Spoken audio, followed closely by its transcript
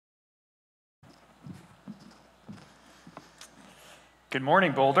Good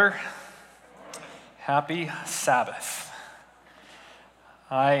morning, Boulder. Happy Sabbath.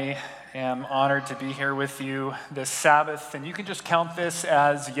 I am honored to be here with you this Sabbath, and you can just count this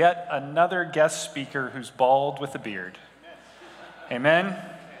as yet another guest speaker who's bald with a beard. Amen.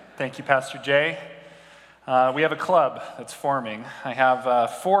 Thank you, Pastor Jay. We have a club that's forming. I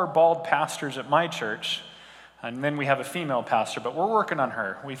have 4 bald pastors at my church, and then we have a female pastor, but we're working on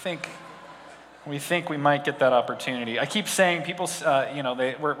her. We think we might get that opportunity. I keep saying people,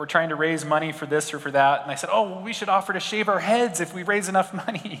 we're trying to raise money for this or for that. And I said, we should offer to shave our heads if we raise enough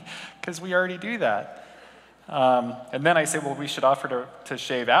money, because we already do that. And then I say, we should offer to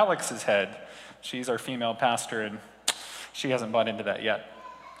shave Alex's head. She's our female pastor, and she hasn't bought into that yet.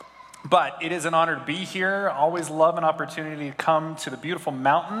 But it is an honor to be here. I always love an opportunity to come to the beautiful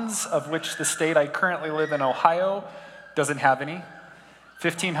mountains, of which the state I currently live in, Ohio, doesn't have any.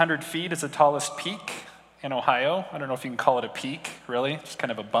 1,500 feet is the tallest peak in Ohio. I don't know if you can call it a peak, really. Just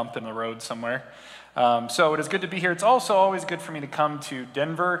kind of a bump in the road somewhere. So it is good to be here. It's also always good for me to come to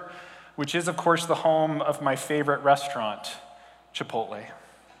Denver, which is, of course, the home of my favorite restaurant, Chipotle.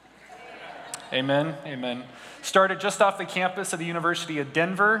 Amen, amen. Started just off the campus of the University of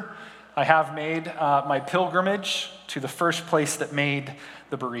Denver. I have made my pilgrimage to the first place that made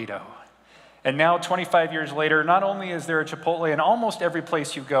the burrito. And now, 25 years later, not only is there a Chipotle in almost every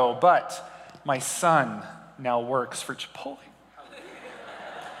place you go, but my son now works for Chipotle.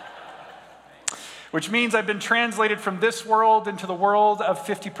 Which means I've been translated from this world into the world of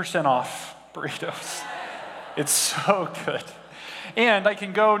 50% off burritos. It's so good. And I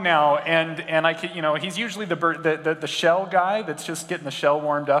can go now, and I can, he's usually the shell guy that's just getting the shell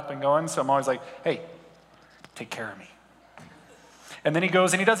warmed up and going, so I'm always like, hey, take care of me. And then he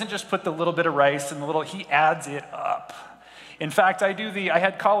goes and he doesn't just put the little bit of rice and he adds it up. In fact, I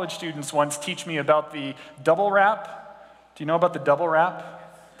had college students once teach me about the double wrap. Do you know about the double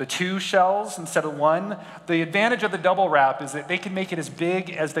wrap? The 2 shells instead of 1. The advantage of the double wrap is that they can make it as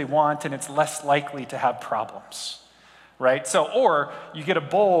big as they want and it's less likely to have problems, right? So, or you get a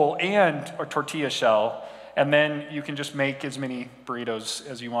bowl and a tortilla shell, and then you can just make as many burritos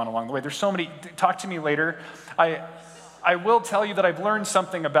as you want along the way. There's so many. Talk to me later. I will tell you that I've learned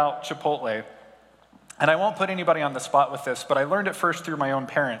something about Chipotle, and I won't put anybody on the spot with this, but I learned it first through my own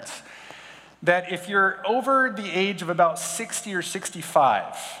parents, that if you're over the age of about 60 or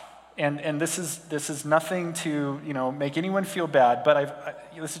 65, and this is nothing to make anyone feel bad, but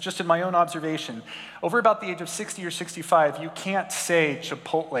this is just in my own observation, over about the age of 60 or 65, you can't say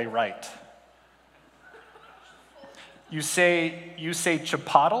Chipotle right. You say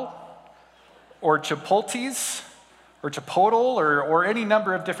Chipotle or Chipotles, or Chipotle, or any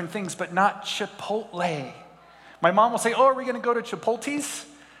number of different things, but not Chipotle. My mom will say, are we going to go to Chipotle's?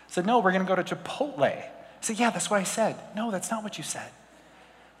 I said, no, we're going to go to Chipotle. I said, yeah, that's what I said. No, that's not what you said.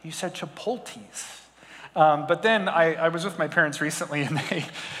 You said Chipotle's. But then I was with my parents recently, and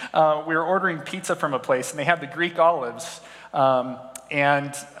we were ordering pizza from a place, and they had the Greek olives.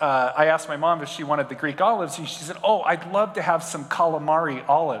 And I asked my mom if she wanted the Greek olives, and she said, I'd love to have some calamari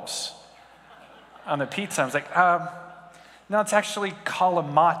olives on the pizza. I was like, no, it's actually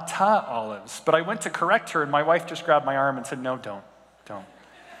Kalamata olives. But I went to correct her, and my wife just grabbed my arm and said, no, don't.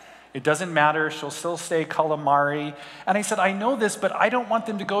 It doesn't matter. She'll still say calamari. And I said, I know this, but I don't want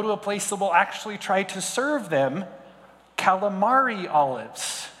them to go to a place that will actually try to serve them calamari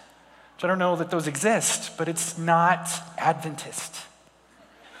olives. Which I don't know that those exist, but it's not Adventist.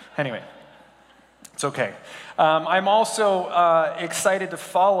 Anyway, it's okay. I'm also excited to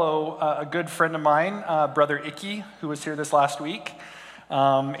follow a good friend of mine, Brother Icky, who was here this last week.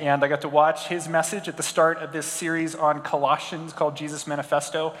 And I got to watch his message at the start of this series on Colossians called Jesus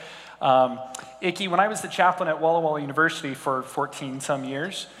Manifesto. Icky, when I was the chaplain at Walla Walla University for 14 some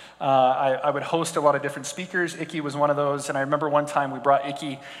years, I would host a lot of different speakers. Icky was one of those, and I remember one time we brought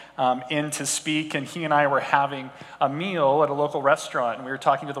Icky in to speak, and he and I were having a meal at a local restaurant, and we were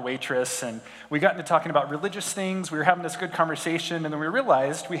talking to the waitress, and we got into talking about religious things. We were having this good conversation, and then we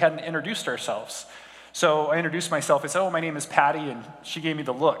realized we hadn't introduced ourselves. So I introduced myself. I said, my name is Patty, and she gave me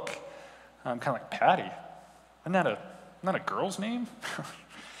the look. I'm kind of like, Patty? Isn't that a girl's name?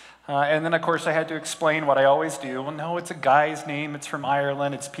 And then, of course, I had to explain what I always do. Well, no, it's a guy's name. It's from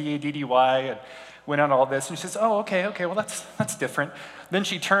Ireland. It's Paddy, and went on all this. And she says, okay, well, that's different. Then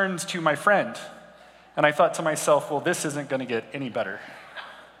she turns to my friend, and I thought to myself, well, this isn't going to get any better.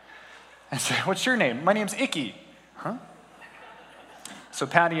 I said, what's your name? My name's Icky. Huh? So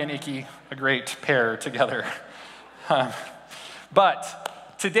Patty and Icky, a great pair together.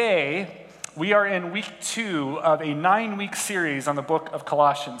 But today, We are in week 2 of a 9-week series on the book of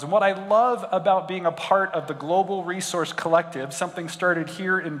Colossians. And what I love about being a part of the Global Resource Collective, something started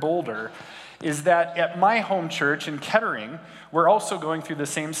here in Boulder, is that at my home church in Kettering, we're also going through the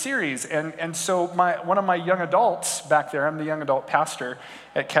same series. And so one of my young adults back there, I'm the young adult pastor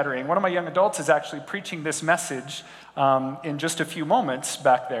at Kettering, one of my young adults is actually preaching this message in just a few moments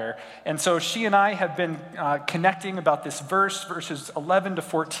back there. And so she and I have been connecting about this verses 11 to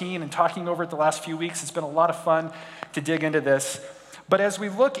 14, and talking over it the last few weeks. It's been a lot of fun to dig into this. But as we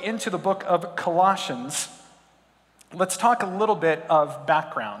look into the book of Colossians, let's talk a little bit of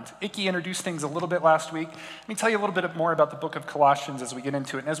background. Icky introduced things a little bit last week. Let me tell you a little bit more about the book of Colossians as we get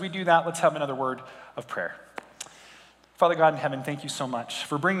into it. And as we do that, let's have another word of prayer. Father God in heaven, thank you so much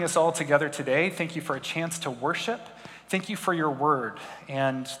for bringing us all together today. Thank you for a chance to worship. Thank you for your word,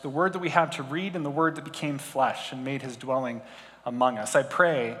 and the word that we have to read, and the word that became flesh and made his dwelling among us. I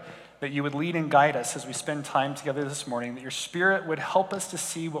pray that you would lead and guide us as we spend time together this morning, that your Spirit would help us to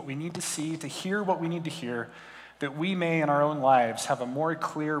see what we need to see, to hear what we need to hear, that we may in our own lives have a more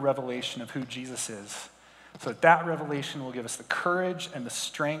clear revelation of who Jesus is, so that revelation will give us the courage and the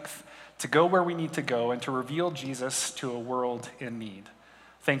strength to go where we need to go and to reveal Jesus to a world in need.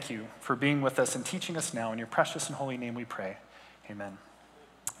 Thank you for being with us and teaching us now. In your precious and holy name we pray. Amen.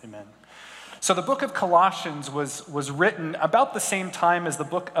 Amen. So the book of Colossians was written about the same time as the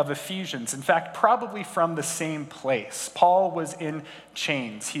book of Ephesians. In fact, probably from the same place. Paul was in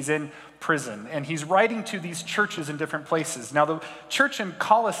chains. He's in prison, and he's writing to these churches in different places. Now, the church in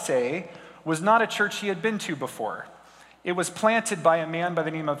Colossae was not a church he had been to before. It was planted by a man by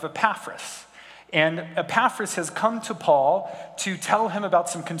the name of Epaphras. And Epaphras has come to Paul to tell him about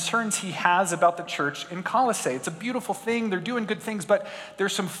some concerns he has about the church in Colossae. It's a beautiful thing. They're doing good things, but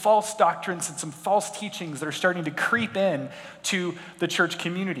there's some false doctrines and some false teachings that are starting to creep in to the church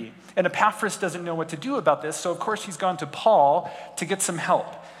community. And Epaphras doesn't know what to do about this, so of course he's gone to Paul to get some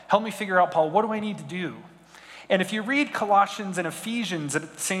help. Help me figure out, Paul, what do I need to do? And if you read Colossians and Ephesians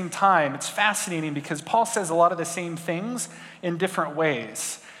at the same time, it's fascinating because Paul says a lot of the same things in different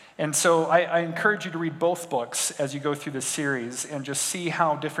ways. And so I encourage you to read both books as you go through this series and just see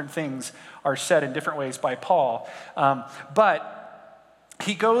how different things are said in different ways by Paul. But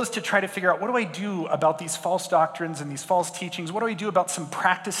he goes to try to figure out, what do I do about these false doctrines and these false teachings? What do I do about some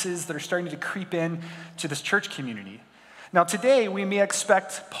practices that are starting to creep in to this church community? Now today we may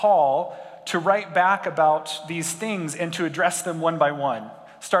expect Paul to write back about these things and to address them one by one.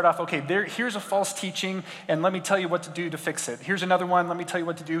 Start off, okay, here's a false teaching, and let me tell you what to do to fix it. Here's another one, let me tell you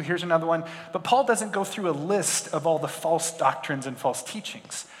what to do. Here's another one. But Paul doesn't go through a list of all the false doctrines and false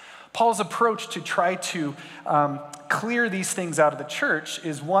teachings. Paul's approach to try to clear these things out of the church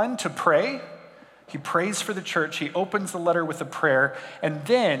is, one, to pray. He prays for the church. He opens the letter with a prayer. And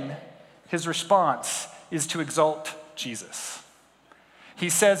then his response is to exalt Jesus. He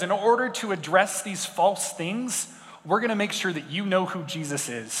says, in order to address these false things, we're going to make sure that you know who Jesus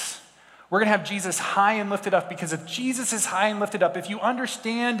is. We're going to have Jesus high and lifted up, because if Jesus is high and lifted up, if you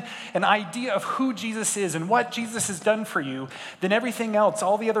understand an idea of who Jesus is and what Jesus has done for you, then everything else,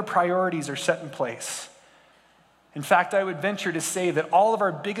 all the other priorities are set in place. In fact, I would venture to say that all of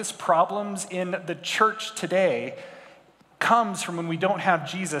our biggest problems in the church today comes from when we don't have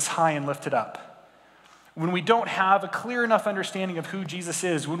Jesus high and lifted up. When we don't have a clear enough understanding of who Jesus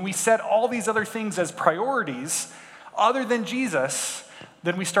is, when we set all these other things as priorities other than Jesus,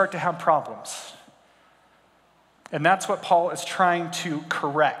 then we start to have problems. And that's what Paul is trying to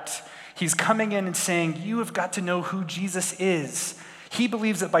correct. He's coming in and saying, you have got to know who Jesus is. He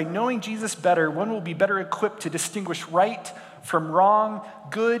believes that by knowing Jesus better, one will be better equipped to distinguish right from wrong,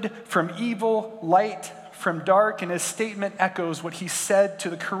 good from evil, light from dark. And his statement echoes what he said to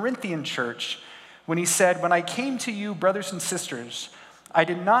the Corinthian church when he said, when I came to you, brothers and sisters, I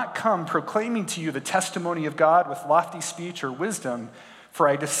did not come proclaiming to you the testimony of God with lofty speech or wisdom, for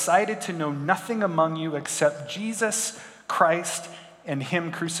I decided to know nothing among you except Jesus Christ and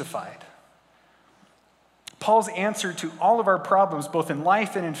him crucified. Paul's answer to all of our problems, both in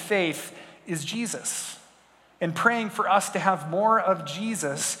life and in faith, is Jesus, and praying for us to have more of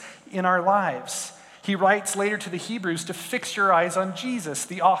Jesus in our lives. He writes later to the Hebrews to fix your eyes on Jesus,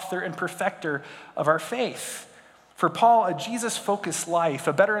 the author and perfecter of our faith. For Paul, a Jesus-focused life,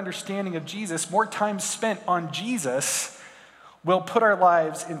 a better understanding of Jesus, more time spent on Jesus will put our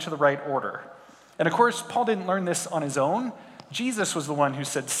lives into the right order. And of course, Paul didn't learn this on his own. Jesus was the one who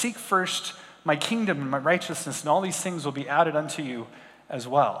said, seek first my kingdom and my righteousness, and all these things will be added unto you as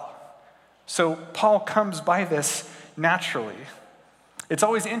well. So Paul comes by this naturally. It's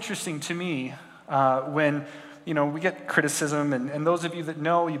always interesting to me when we get criticism, and those of you that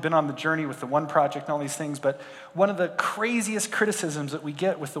know, you've been on the journey with the One Project and all these things, but one of the craziest criticisms that we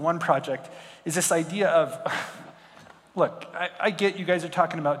get with the One Project is this idea of, look, I get you guys are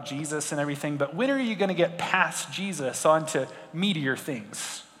talking about Jesus and everything, but when are you going to get past Jesus onto meatier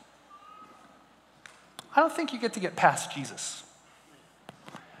things? I don't think you get past Jesus.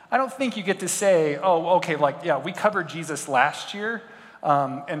 I don't think you get to say, oh, okay, we covered Jesus last year,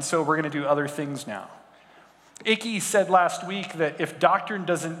 and so we're going to do other things now. Icky said last week that if doctrine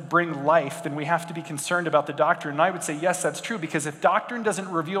doesn't bring life, then we have to be concerned about the doctrine. And I would say, yes, that's true, because if doctrine doesn't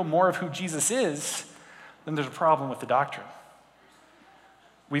reveal more of who Jesus is, then there's a problem with the doctrine.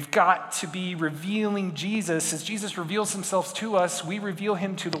 We've got to be revealing Jesus. As Jesus reveals himself to us, we reveal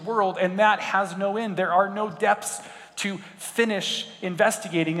him to the world, and that has no end. There are no depths to finish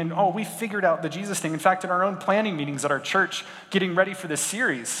investigating, and we figured out the Jesus thing. In fact, in our own planning meetings at our church, getting ready for this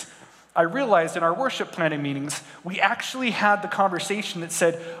series, I realized in our worship planning meetings, we actually had the conversation that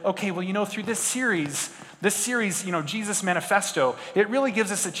said, okay, well, through this series, Jesus Manifesto, it really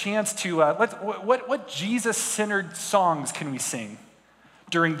gives us a chance to, what Jesus-centered songs can we sing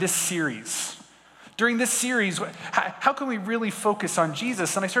during this series? During this series, how can we really focus on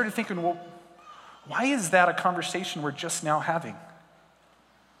Jesus? And I started thinking, well, why is that a conversation we're just now having?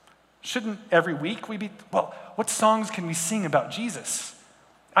 Shouldn't every week we be, what songs can we sing about Jesus?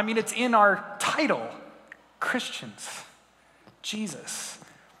 I mean, it's in our title, Christians, Jesus.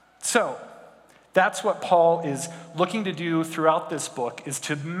 So that's what Paul is looking to do throughout this book, is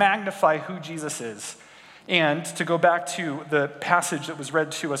to magnify who Jesus is. And to go back to the passage that was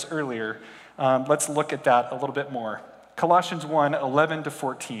read to us earlier, let's look at that a little bit more. Colossians 1, 11 to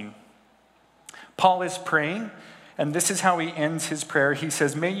 14. Paul is praying, and this is how he ends his prayer. He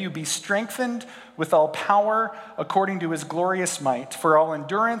says, "May you be strengthened with all power according to his glorious might, for all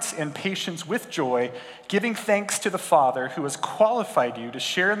endurance and patience with joy, giving thanks to the Father who has qualified you to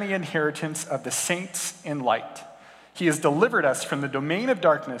share in the inheritance of the saints in light. He has delivered us from the domain of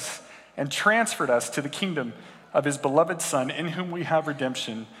darkness and transferred us to the kingdom of his beloved Son, in whom we have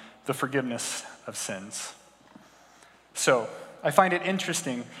redemption, the forgiveness of sins." So, I find it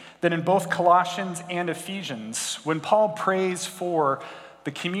interesting that in both Colossians and Ephesians, when Paul prays for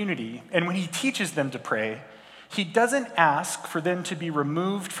the community, and when he teaches them to pray, he doesn't ask for them to be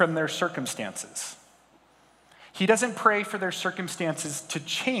removed from their circumstances. He doesn't pray for their circumstances to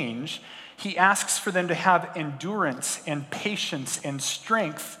change. He asks for them to have endurance and patience and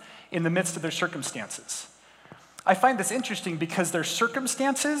strength in the midst of their circumstances. I find this interesting because their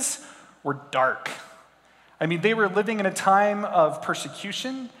circumstances were dark. I mean, they were living in a time of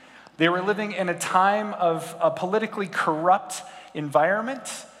persecution. They were living in a time of a politically corrupt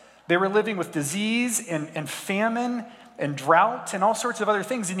environment. They were living with disease and famine and drought and all sorts of other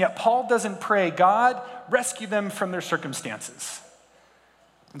things. And yet Paul doesn't pray, God, rescue them from their circumstances.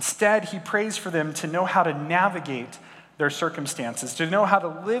 Instead, he prays for them to know how to navigate their circumstances, to know how to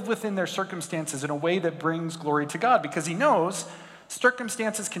live within their circumstances in a way that brings glory to God, because he knows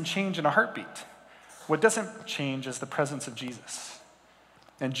circumstances can change in a heartbeat. What doesn't change is the presence of Jesus.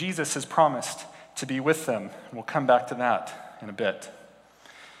 And Jesus has promised to be with them. We'll come back to that in a bit.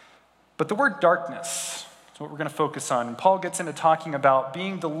 But the word darkness is what we're going to focus on. And Paul gets into talking about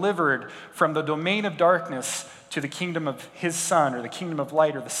being delivered from the domain of darkness to the kingdom of his Son, or the kingdom of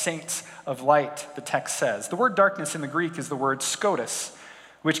light, or the saints of light, the text says. The word darkness in the Greek is the word scotus,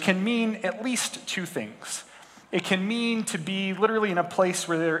 which can mean at least two things. It can mean to be literally in a place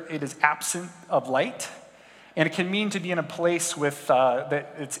where it is absent of light, and it can mean to be in a place with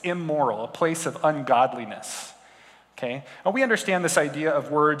that it's immoral, a place of ungodliness. Okay? And we understand this idea of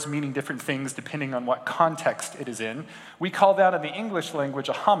words meaning different things depending on what context it is in. We call that in the English language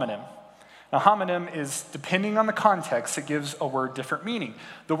a homonym. A homonym is, depending on the context, it gives a word different meaning.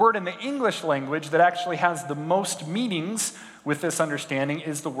 The word in the English language that actually has the most meanings with this understanding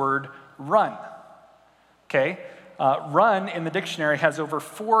is the word run. Okay? Run in the dictionary has over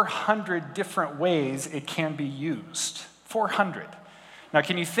 400 different ways it can be used. 400. Now,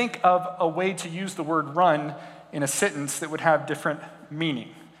 can you think of a way to use the word run in a sentence that would have different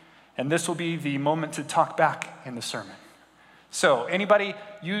meaning? And this will be the moment to talk back in the sermon. So, anybody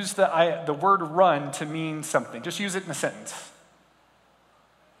use the word run to mean something? Just use it in a sentence.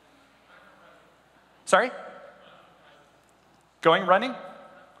 Sorry? Running?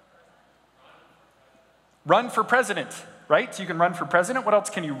 Run for president, right? So you can run for president. What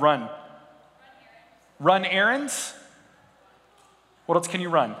else can you run? Run errands? What else can you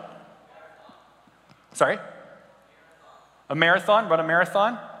run? Sorry? A marathon? Run a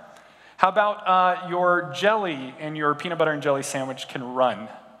marathon? How about your jelly and your peanut butter and jelly sandwich can run?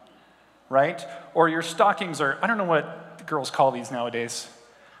 right? Or your stockings are, I don't know what girls call these nowadays.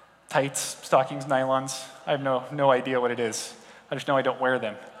 Tights, stockings, nylons. I have no idea what it is. I just know I don't wear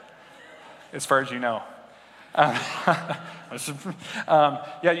them, as far as you know. Yeah,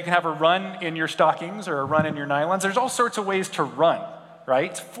 you can have a run in your stockings or a run in your nylons. There's all sorts of ways to run,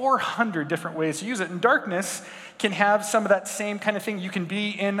 right? 400 different ways to use it. And darkness can have some of that same kind of thing. You can be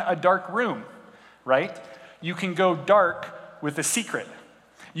in a dark room, right? You can go dark with a secret.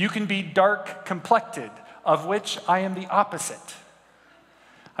 You can be dark complected, of which I am the opposite.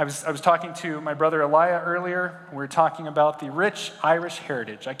 I was talking to my brother Elia earlier. We were talking about the rich Irish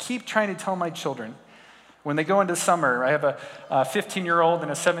heritage. I keep trying to tell my children, when they go into summer, I have a 15-year-old and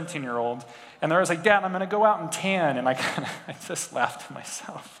a 17-year-old, and they're always like, Dad, I'm going to go out and tan. And I just laughed to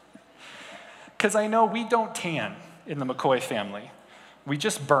myself. Because I know we don't tan in the McCoy family. We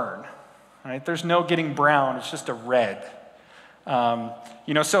just burn, right? There's no getting brown. It's just a red.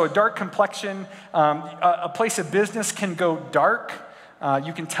 So a dark complexion, a place of business can go dark.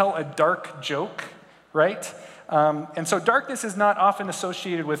 You can tell a dark joke, right? And so darkness is not often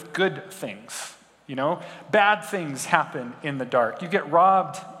associated with good things. Bad things happen in the dark. You get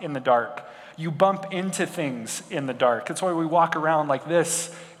robbed in the dark. You bump into things in the dark. That's why we walk around like this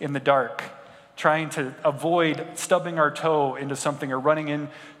in the dark, trying to avoid stubbing our toe into something or running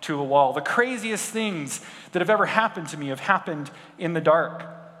into a wall. The craziest things that have ever happened to me have happened in the dark.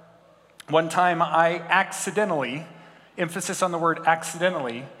 One time I accidentally, emphasis on the word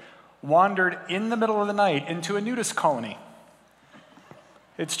accidentally, wandered in the middle of the night into a nudist colony.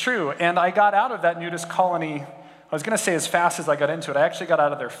 It's true, and I got out of that nudist colony, I was going to say as fast as I got into it. I actually got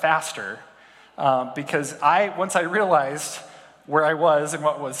out of there faster because once I realized where I was and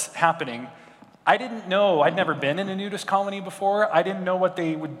what was happening, I didn't know, I'd never been in a nudist colony before. I didn't know what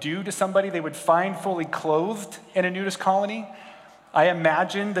they would do to somebody they would find fully clothed in a nudist colony. I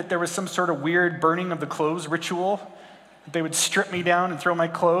imagined that there was some sort of weird burning of the clothes ritual. They would strip me down and throw my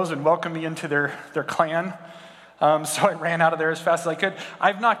clothes and welcome me into their clan. So I ran out of there as fast as I could.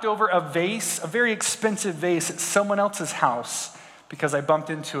 I've knocked over a vase, a very expensive vase at someone else's house because I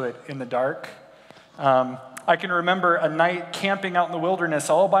bumped into it in the dark. I can remember a night camping out in the wilderness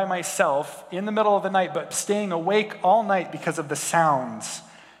all by myself in the middle of the night, but staying awake all night because of the sounds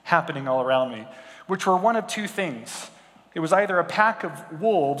happening all around me, which were one of two things. It was either a pack of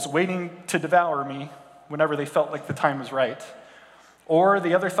wolves waiting to devour me whenever they felt like the time was right, or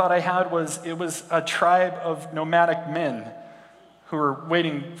the other thought I had was it was a tribe of nomadic men who were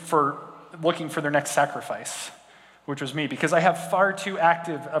looking for their next sacrifice, which was me, because I have far too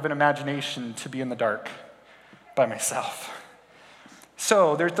active of an imagination to be in the dark by myself.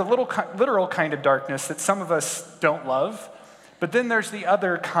 So there's the literal kind of darkness that some of us don't love, but then there's the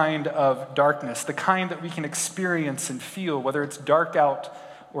other kind of darkness, the kind that we can experience and feel, whether it's dark out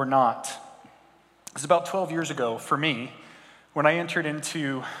or not. It was about 12 years ago for me when I entered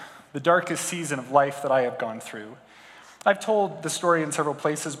into the darkest season of life that I have gone through. I've told the story in several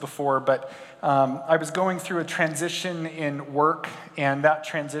places before, but I was going through a transition in work, and that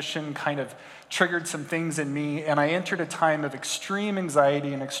transition kind of triggered some things in me, and I entered a time of extreme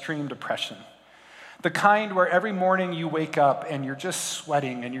anxiety and extreme depression. The kind where every morning you wake up and you're just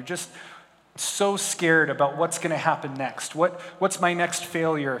sweating and you're just so scared about what's going to happen next. What's my next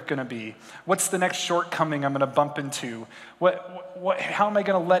failure going to be? What's the next shortcoming I'm going to bump into? How am I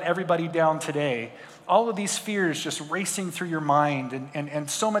going to let everybody down today? All of these fears just racing through your mind, and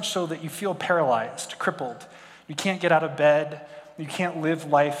so much so that you feel paralyzed, crippled. You can't get out of bed. You can't live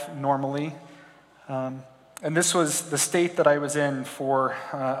life normally. And this was the state that I was in for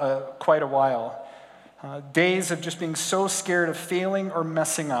quite a while. Days of just being so scared of failing or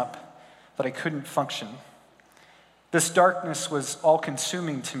messing up that I couldn't function. This darkness was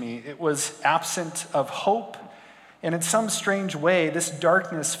all-consuming to me. It was absent of hope, and in some strange way, this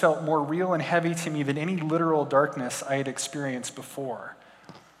darkness felt more real and heavy to me than any literal darkness I had experienced before.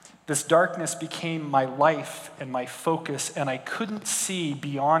 This darkness became my life and my focus, and I couldn't see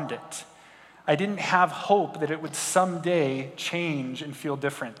beyond it. I didn't have hope that it would someday change and feel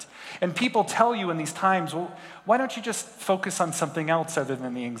different. And people tell you in these times, well, why don't you just focus on something else other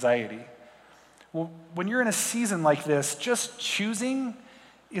than the anxiety? Well, when you're in a season like this, just choosing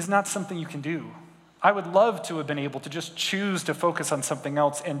is not something you can do. I would love to have been able to just choose to focus on something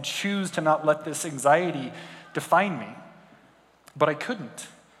else and choose to not let this anxiety define me. But I couldn't.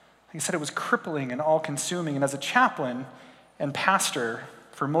 Like I said, it was crippling and all-consuming. And as a chaplain and pastor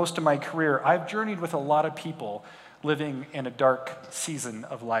for most of my career, I've journeyed with a lot of people living in a dark season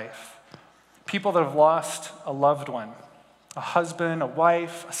of life. People that have lost a loved one, a husband, a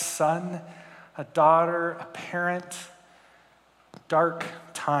wife, a son, a daughter, a parent. Dark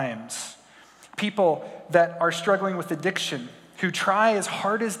times. People that are struggling with addiction, who try as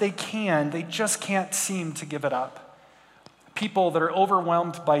hard as they can, they just can't seem to give it up. People that are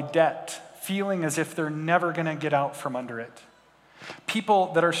overwhelmed by debt, feeling as if they're never going to get out from under it.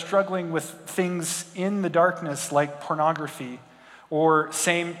 People that are struggling with things in the darkness like pornography or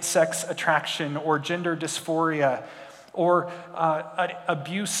same-sex attraction or gender dysphoria or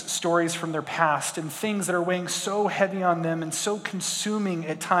abuse stories from their past and things that are weighing so heavy on them and so consuming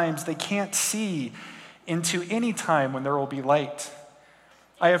at times they can't see into any time when there will be light.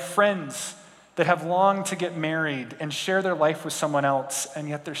 I have friends that have longed to get married and share their life with someone else, and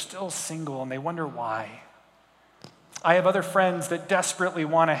yet they're still single and they wonder why. I have other friends that desperately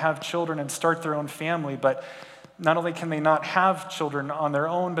want to have children and start their own family, but not only can they not have children on their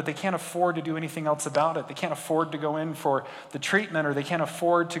own, but they can't afford to do anything else about it. They can't afford to go in for the treatment, or they can't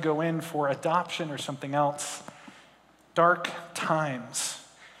afford to go in for adoption or something else. Dark times.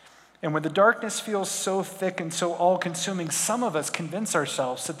 And when the darkness feels so thick and so all-consuming, some of us convince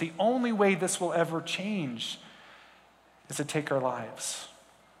ourselves that the only way this will ever change is to take our lives.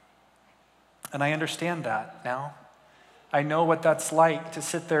 And I understand that now. I know what that's like to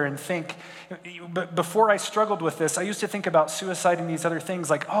sit there and think. But before I struggled with this, I used to think about suicide and these other things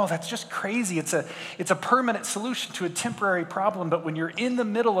like, oh, that's just crazy. It's a permanent solution to a temporary problem. But when you're in the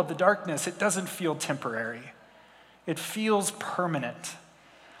middle of the darkness, it doesn't feel temporary. It feels permanent.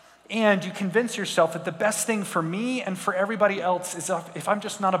 And you convince yourself that the best thing for me and for everybody else is if I'm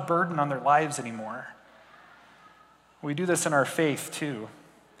just not a burden on their lives anymore. We do this in our faith too.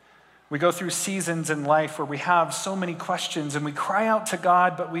 We go through seasons in life where we have so many questions and we cry out to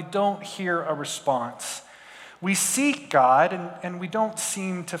God, but we don't hear a response. We seek God and we don't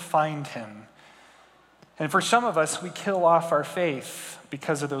seem to find him. And for some of us, we kill off our faith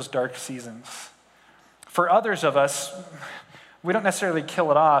because of those dark seasons. For others of us, we don't necessarily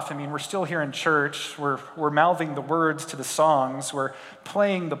kill it off. I mean, we're still here in church. We're mouthing the words to the songs. We're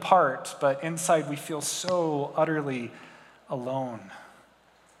playing the part, but inside we feel so utterly alone.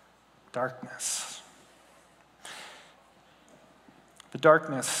 Darkness. The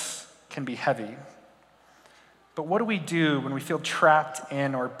darkness can be heavy. But what do we do when we feel trapped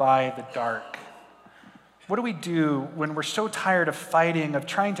in or by the dark? What do we do when we're so tired of fighting, of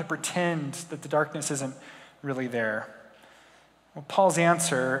trying to pretend that the darkness isn't really there? Well, Paul's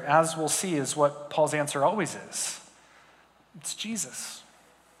answer, as we'll see, is what Paul's answer always is. It's Jesus.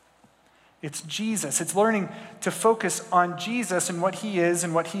 It's Jesus. It's learning to focus on Jesus and what he is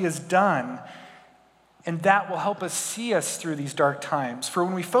and what he has done. And that will help us see us through these dark times. For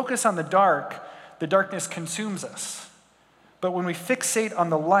when we focus on the darkness consumes us. But when we fixate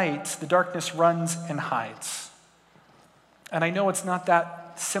on the light, the darkness runs and hides. And I know it's not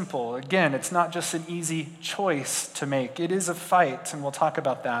that simple. Again, it's not just an easy choice to make. It is a fight, and we'll talk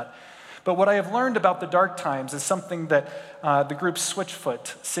about that. But what I have learned about the dark times is something that the group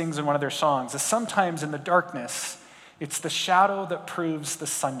Switchfoot sings in one of their songs, is sometimes in the darkness, it's the shadow that proves the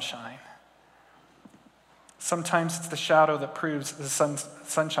sunshine. Sometimes it's the shadow that proves the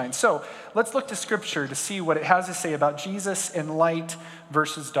sunshine. So let's look to Scripture to see what it has to say about Jesus and light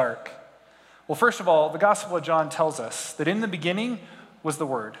versus dark. Well, first of all, the Gospel of John tells us that in the beginning was the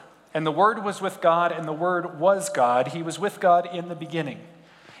Word. And the Word was with God, and the Word was God. He was with God in the beginning.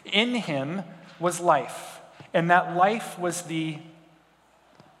 In him was life, and that life was the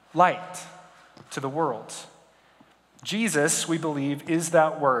light to the world. Jesus, we believe, is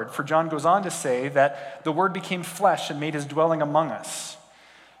that Word. For John goes on to say that the Word became flesh and made his dwelling among us.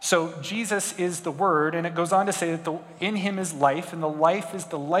 So Jesus is the Word, and it goes on to say that in him is life, and the life is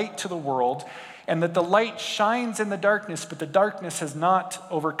the light to the world, and that the light shines in the darkness, but the darkness has not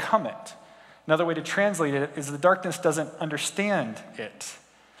overcome it. Another way to translate it is the darkness doesn't understand it.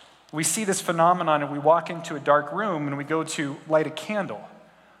 We see this phenomenon and we walk into a dark room and we go to light a candle.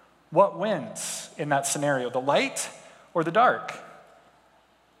 What wins in that scenario, the light or the dark?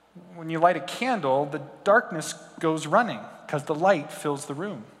 When you light a candle, the darkness goes running because the light fills the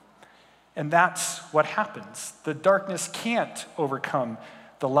room. And that's what happens. The darkness can't overcome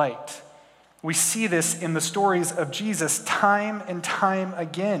the light. We see this in the stories of Jesus time and time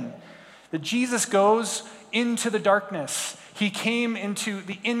again. That Jesus goes into the darkness. He came into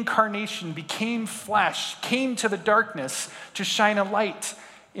the incarnation, became flesh, came to the darkness to shine a light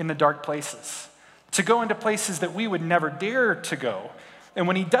in the dark places, to go into places that we would never dare to go. And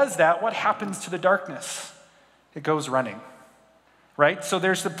when he does that, what happens to the darkness? It goes running, right? So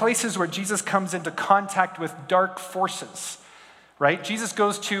there's the places where Jesus comes into contact with dark forces, right? Jesus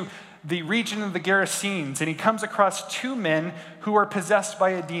goes to the region of the Gerasenes, and he comes across two men who are possessed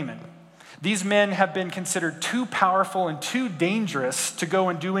by a demon. These men have been considered too powerful and too dangerous to go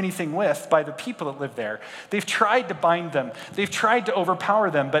and do anything with by the people that live there. They've tried to bind them. They've tried to overpower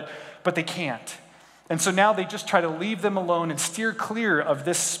them, but they can't. And so now they just try to leave them alone and steer clear of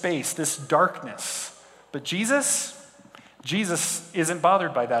this space, this darkness. But Jesus isn't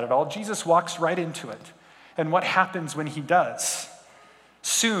bothered by that at all. Jesus walks right into it. And what happens when he does?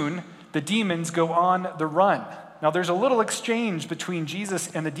 Soon, the demons go on the run. Now, there's a little exchange between Jesus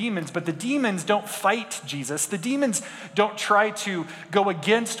and the demons, but the demons don't fight Jesus. The demons don't try to go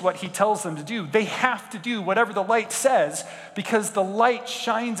against what he tells them to do. They have to do whatever the light says because the light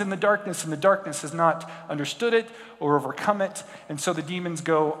shines in the darkness, and the darkness has not understood it or overcome it, and so the demons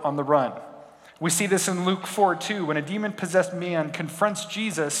go on the run. We see this in Luke 4:2, when a demon-possessed man confronts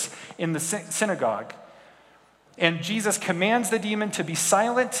Jesus in the synagogue. And Jesus commands the demon to be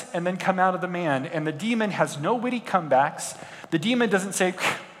silent and then come out of the man. And the demon has no witty comebacks. The demon doesn't say,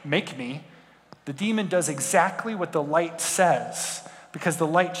 make me. The demon does exactly what the light says because the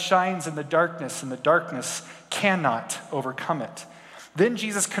light shines in the darkness and the darkness cannot overcome it. Then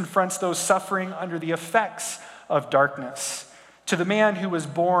Jesus confronts those suffering under the effects of darkness. To the man who was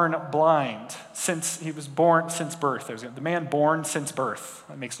born blind since birth. The man born since birth.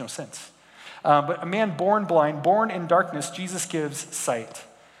 That makes no sense. But a man born blind, born in darkness, Jesus gives sight.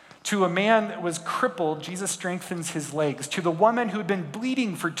 To a man that was crippled, Jesus strengthens his legs. To the woman who had been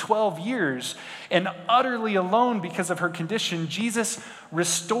bleeding for 12 years and utterly alone because of her condition, Jesus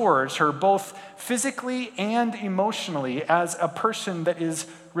restores her both physically and emotionally as a person that is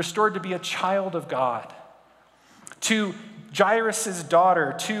restored to be a child of God. To Jairus'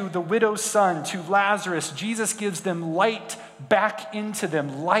 daughter, to the widow's son, to Lazarus, Jesus gives them light back into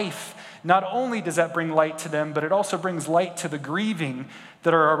them, life. Not only does that bring light to them, but it also brings light to the grieving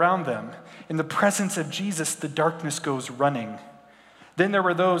that are around them. In the presence of Jesus, the darkness goes running. Then there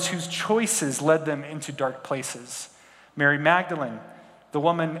were those whose choices led them into dark places. Mary Magdalene, the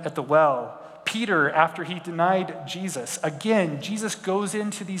woman at the well, Peter after he denied Jesus. Again, Jesus goes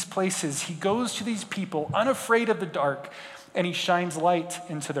into these places. He goes to these people unafraid of the dark, and he shines light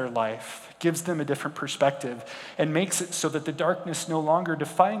into their life, gives them a different perspective, and makes it so that the darkness no longer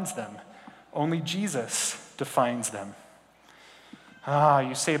defines them. Only Jesus defines them.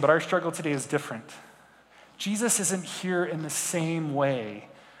 You say, but our struggle today is different. Jesus isn't here in the same way.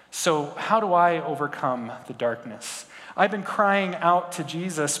 So how do I overcome the darkness? I've been crying out to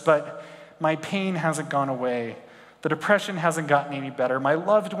Jesus, but my pain hasn't gone away. The depression hasn't gotten any better. My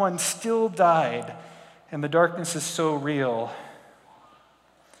loved one still died, and the darkness is so real.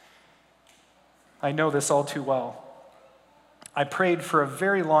 I know this all too well. I prayed for a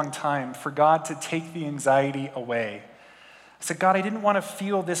very long time for God to take the anxiety away. I said, God, I didn't want to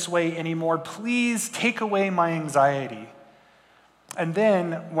feel this way anymore. Please take away my anxiety. And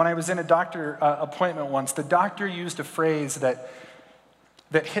then when I was in a doctor appointment once, the doctor used a phrase that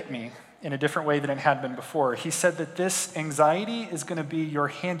hit me in a different way than it had been before. He said that this anxiety is going to be your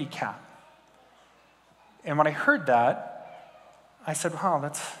handicap. And when I heard that, I said, wow,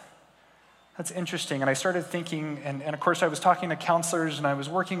 that's interesting. And I started thinking, and of course I was talking to counselors and I was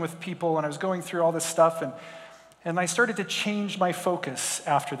working with people and I was going through all this stuff and I started to change my focus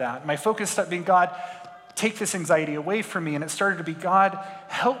after that. My focus started being, God, take this anxiety away from me. And it started to be, God,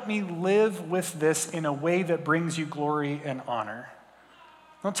 help me live with this in a way that brings you glory and honor.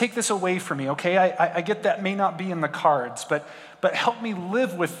 Don't take this away from me, okay? I get that may not be in the cards, but help me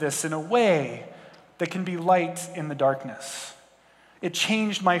live with this in a way that can be light in the darkness. It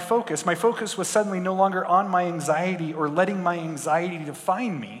changed my focus. My focus was suddenly no longer on my anxiety or letting my anxiety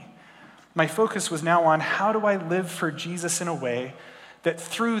define me. My focus was now on how do I live for Jesus in a way that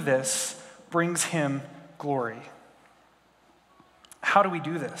through this brings him glory. How do we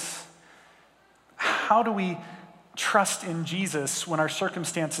do this? How do we trust in Jesus when our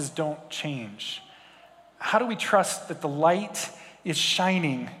circumstances don't change? How do we trust that the light is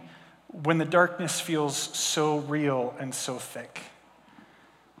shining when the darkness feels so real and so thick?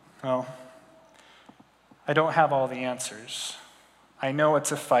 Well, I don't have all the answers. I know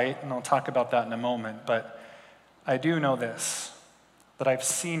it's a fight, and I'll talk about that in a moment, but I do know this, that I've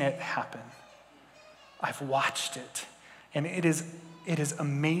seen it happen. I've watched it, and it is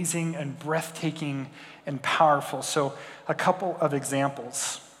amazing and breathtaking and powerful. So a couple of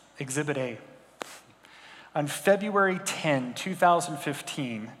examples. Exhibit A. On February 10,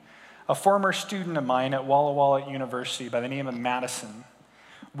 2015, a former student of mine at Walla Walla University by the name of Madison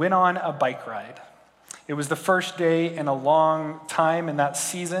went on a bike ride. It was the first day in a long time in that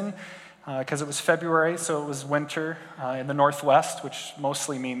season because it was February, so it was winter in the Northwest, which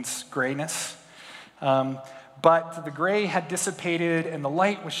mostly means grayness. But the gray had dissipated and the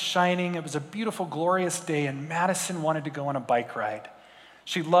light was shining. It was a beautiful, glorious day, and Madison wanted to go on a bike ride.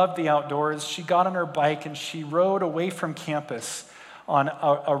 She loved the outdoors. She got on her bike and she rode away from campus on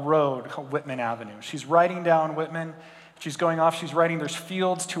a road called Whitman Avenue. She's riding down Whitman. She's going off. She's riding. There's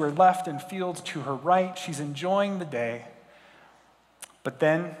fields to her left and fields to her right. She's enjoying the day. But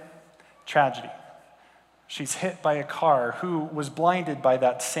then, tragedy. She's hit by a car who was blinded by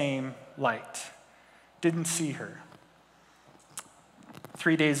that same light. Didn't see her.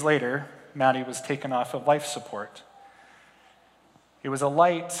 3 days later, Maddie was taken off of life support. It was a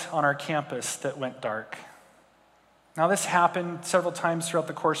light on our campus that went dark. Now, this happened several times throughout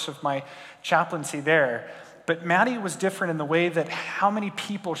the course of my chaplaincy there, but Maddie was different in the way that how many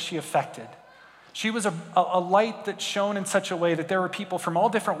people she affected. She was a light that shone in such a way that there were people from all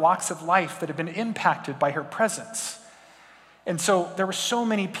different walks of life that had been impacted by her presence. And so there were so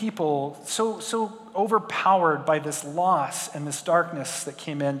many people so overpowered by this loss and this darkness that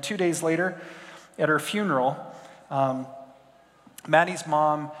came in. 2 days later, at her funeral, Maddie's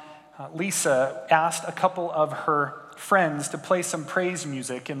mom, Lisa, asked a couple of her friends to play some praise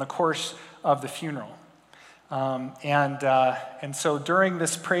music in the course of the funeral. And so during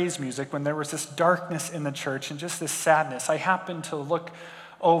this praise music, when there was this darkness in the church and just this sadness, I happened to look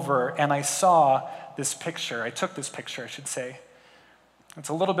over and I saw this picture. I took this picture, I should say. It's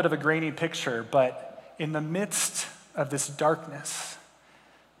a little bit of a grainy picture, but in the midst of this darkness,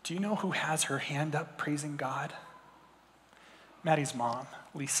 do you know who has her hand up praising God? Maddie's mom,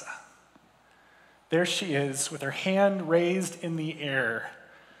 Lisa. There she is with her hand raised in the air,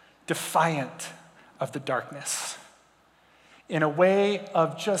 defiant of the darkness, in a way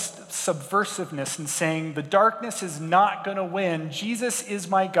of just subversiveness and saying, the darkness is not going to win. Jesus is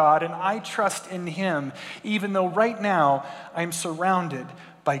my God, and I trust in him, even though right now I'm surrounded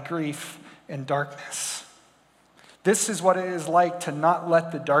by grief and darkness. This is what it is like to not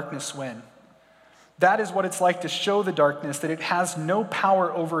let the darkness win. That is what it's like to show the darkness that it has no power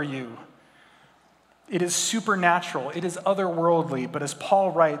over you. It is supernatural, it is otherworldly, but as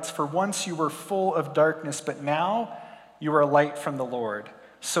Paul writes, for once you were full of darkness, but now you are a light from the Lord.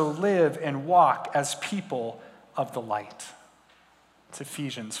 So live and walk as people of the light. It's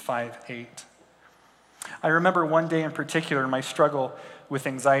Ephesians 5:8. I remember one day in particular, my struggle with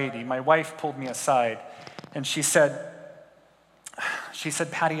anxiety. My wife pulled me aside and she said,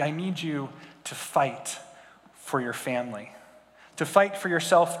 Patty, I need you to fight for your family. To fight for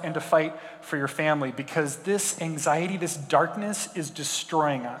yourself and to fight for your family, because this anxiety, this darkness is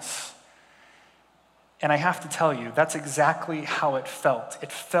destroying us. And I have to tell you, that's exactly how it felt.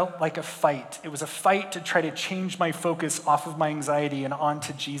 It felt like a fight. It was a fight to try to change my focus off of my anxiety and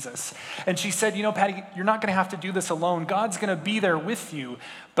onto Jesus. And she said, Patty, you're not going to have to do this alone. God's going to be there with you,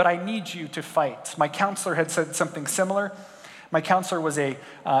 but I need you to fight. My counselor had said something similar. My counselor was a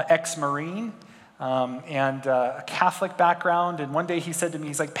ex-Marine. And a Catholic background, and one day he said to me,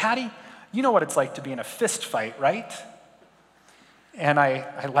 he's like, Patty, you know what it's like to be in a fist fight, right? And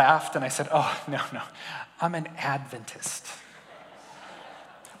I laughed and I said, oh, no, I'm an Adventist.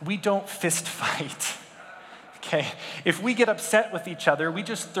 We don't fist fight, okay? If we get upset with each other, we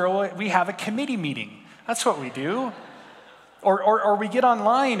just we have a committee meeting. That's what we do. Or we get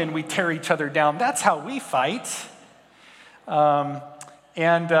online and we tear each other down. That's how we fight. But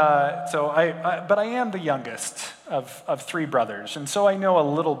I am the youngest of three brothers, and so I know a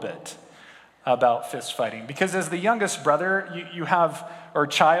little bit about fist fighting. Because as the youngest brother, you have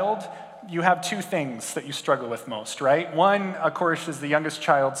two things that you struggle with most, right? One, of course, is the youngest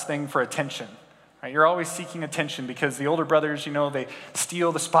child's thing for attention. Right? You're always seeking attention because the older brothers, they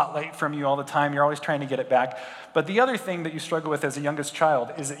steal the spotlight from you all the time. You're always trying to get it back. But the other thing that you struggle with as a youngest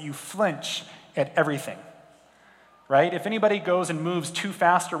child is that you flinch at everything. Right? If anybody goes and moves too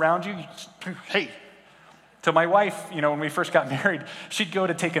fast around you, hey. So my wife, when we first got married, she'd go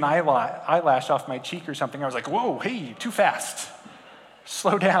to take an eyelash off my cheek or something. I was like, whoa, hey, too fast.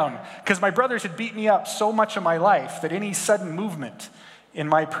 Slow down. Because my brothers had beat me up so much of my life that any sudden movement in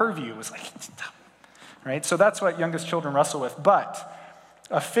my purview was like, stop. Right? So that's what youngest children wrestle with. But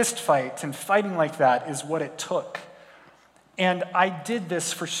a fist fight and fighting like that is what it took. And I did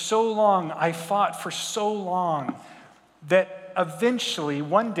this for so long. I fought for so long that eventually,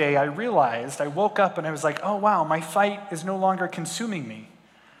 one day, I woke up and I was like, oh wow, my fight is no longer consuming me.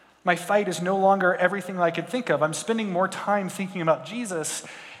 My fight is no longer everything I could think of. I'm spending more time thinking about Jesus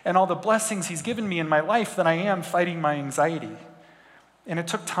and all the blessings he's given me in my life than I am fighting my anxiety. And it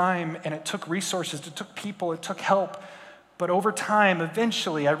took time, and it took resources, it took people, it took help. But over time,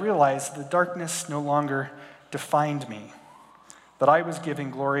 eventually, I realized the darkness no longer defined me. that I was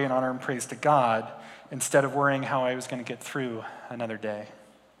giving glory and honor and praise to God instead of worrying how I was going to get through another day.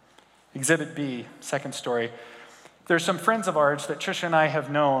 Exhibit B, second story. There's some friends of ours that Trisha and I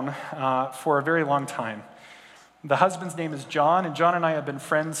have known for a very long time. The husband's name is John, and John and I have been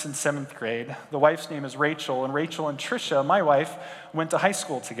friends since 7th grade. The wife's name is Rachel, and Rachel and Trisha, my wife, went to high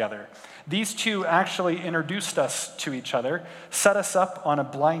school together. These two actually introduced us to each other, set us up on a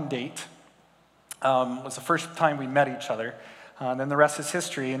blind date. It was the first time we met each other. Then the rest is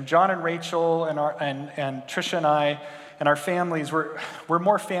history. And John and Rachel and Trisha and I and our families, we're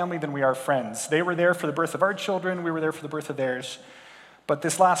more family than we are friends. They were there for the birth of our children. We were there for the birth of theirs. But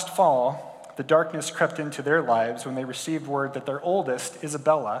this last fall, the darkness crept into their lives when they received word that their oldest,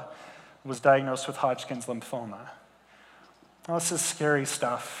 Isabella, was diagnosed with Hodgkin's lymphoma. Well, this is scary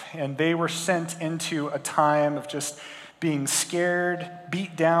stuff. And they were sent into a time of just being scared,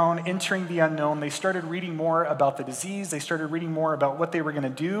 beat down, entering the unknown. They started reading more about the disease. They started reading more about what they were going to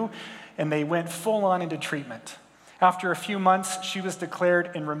do, and they went full on into treatment. After a few months, she was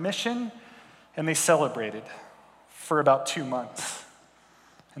declared in remission, and they celebrated for about 2 months.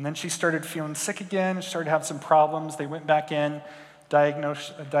 And then she started feeling sick again, and started to have some problems. They went back in,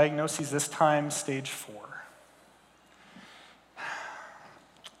 diagnoses this time, stage 4.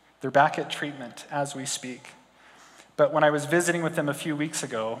 They're back at treatment as we speak. But when I was visiting with them a few weeks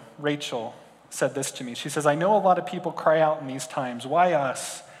ago, Rachel said this to me. She says, I know a lot of people cry out in these times, why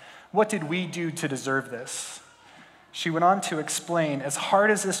us? What did we do to deserve this? She went on to explain, as hard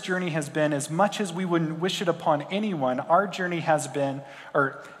as this journey has been, as much as we wouldn't wish it upon anyone, our journey has been,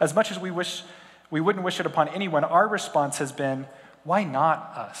 or as much as we wouldn't wish it upon anyone, our response has been, why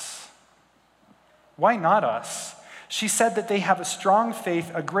not us? Why not us? She said that they have a strong faith,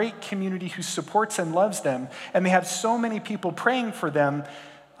 a great community who supports and loves them, and they have so many people praying for them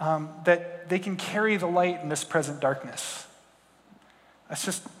that they can carry the light in this present darkness. That's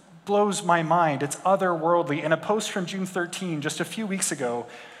just blows my mind. It's otherworldly. In a post from June 13, just a few weeks ago,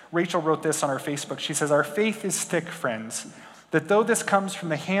 Rachel wrote this on her Facebook. She says, our faith is thick, friends, that though this comes from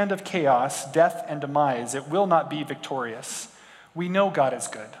the hand of chaos, death, and demise, it will not be victorious. We know God is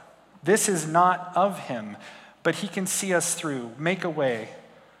good. This is not of him, but he can see us through, make a way.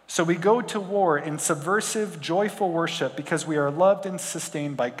 So we go to war in subversive, joyful worship because we are loved and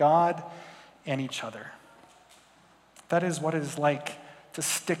sustained by God and each other. That is what it is like to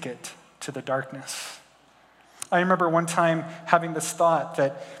stick it to the darkness. I remember one time having this thought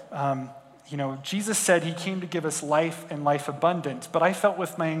that, Jesus said he came to give us life and life abundant, but I felt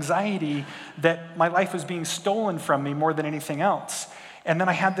with my anxiety that my life was being stolen from me more than anything else. And then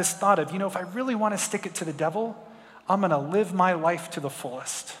I had this thought of, if I really want to stick it to the devil, I'm going to live my life to the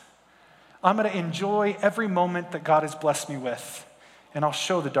fullest. I'm going to enjoy every moment that God has blessed me with, and I'll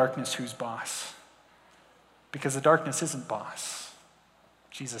show the darkness who's boss. Because the darkness isn't boss.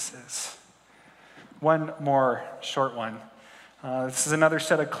 Jesus is. One more short one. This is another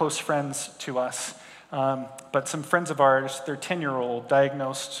set of close friends to us, but some friends of ours, their 10-year-old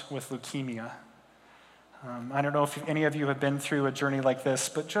diagnosed with leukemia. I don't know if any of you have been through a journey like this,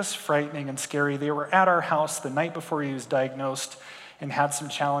 but just frightening and scary. They were at our house the night before he was diagnosed and had some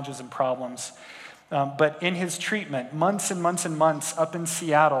challenges and problems. But in his treatment, months and months and months up in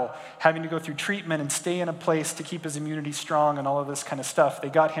Seattle, having to go through treatment and stay in a place to keep his immunity strong and all of this kind of stuff, they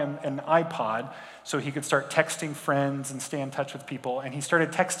got him an iPod so he could start texting friends and stay in touch with people. And he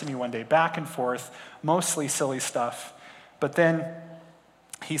started texting me one day, back and forth, mostly silly stuff. But then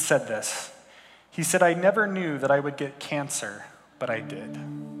he said this. He said, I never knew that I would get cancer, but I did.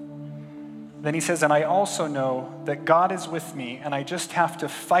 Then he says, and I also know that God is with me, and I just have to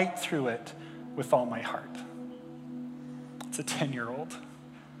fight through it with all my heart. It's a 10-year-old.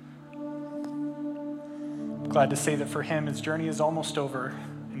 Glad to say that for him, his journey is almost over,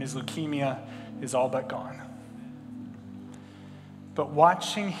 and his leukemia is all but gone. But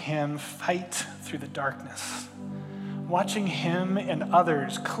watching him fight through the darkness, watching him and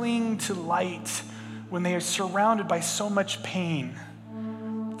others cling to light when they are surrounded by so much pain,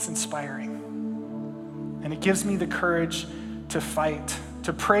 it's inspiring. And it gives me the courage to fight,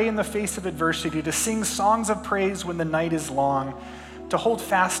 to pray in the face of adversity, to sing songs of praise when the night is long, to hold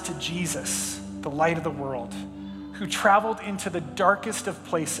fast to Jesus, the light of the world, who traveled into the darkest of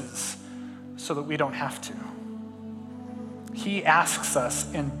places so that we don't have to. He asks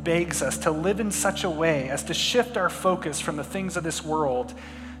us and begs us to live in such a way as to shift our focus from the things of this world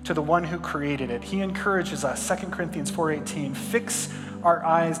to the one who created it. He encourages us, 2 Corinthians 4:18, fix our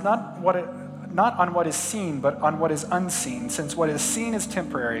eyes not on what is seen, but on what is unseen, since what is seen is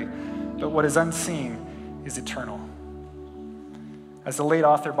temporary, but what is unseen is eternal. As the late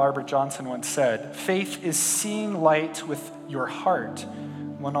author Barbara Johnson once said, faith is seeing light with your heart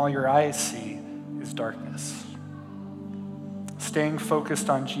when all your eyes see is darkness. Staying focused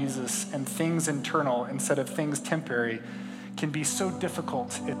on Jesus and things internal instead of things temporary can be so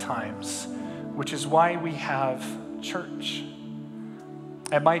difficult at times, which is why we have church.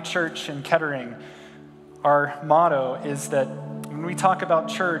 At my church in Kettering, our motto is that when we talk about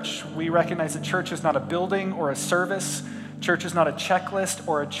church, we recognize that church is not a building or a service. Church is not a checklist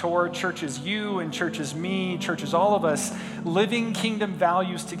or a chore. Church is you and church is me. Church is all of us living kingdom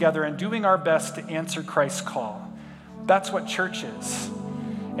values together and doing our best to answer Christ's call. That's what church is.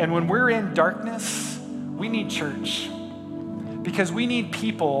 And when we're in darkness, we need church because we need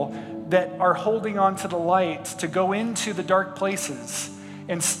people that are holding on to the light to go into the dark places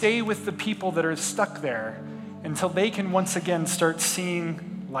and stay with the people that are stuck there until they can once again start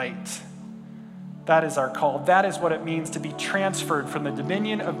seeing light. That is our call. That is what it means to be transferred from the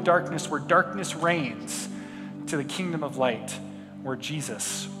dominion of darkness where darkness reigns to the kingdom of light where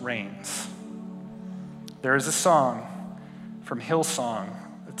Jesus reigns. There is a song from Hillsong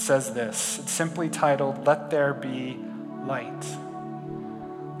that says this. It's simply titled, "Let There Be Light."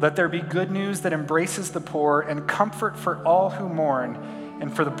 Let there be good news that embraces the poor and comfort for all who mourn,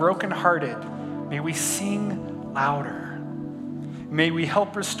 and for the brokenhearted, may we sing louder. May we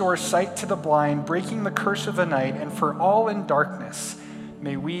help restore sight to the blind, breaking the curse of the night, and for all in darkness,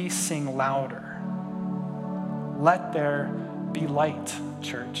 may we sing louder. Let there be light,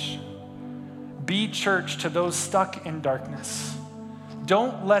 church. Be church to those stuck in darkness.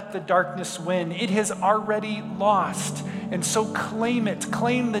 Don't let the darkness win. It has already lost. And so claim it.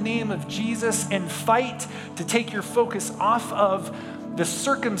 Claim the name of Jesus and fight to take your focus off of the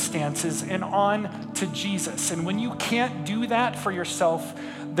circumstances and on to Jesus. And when you can't do that for yourself,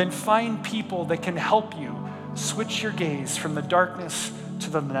 then find people that can help you switch your gaze from the darkness to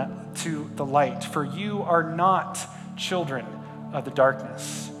the light. For you are not children of the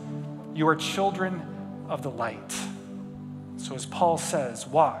darkness. You are children of the light. So as Paul says,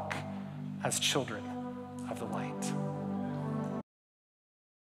 walk as children of the light.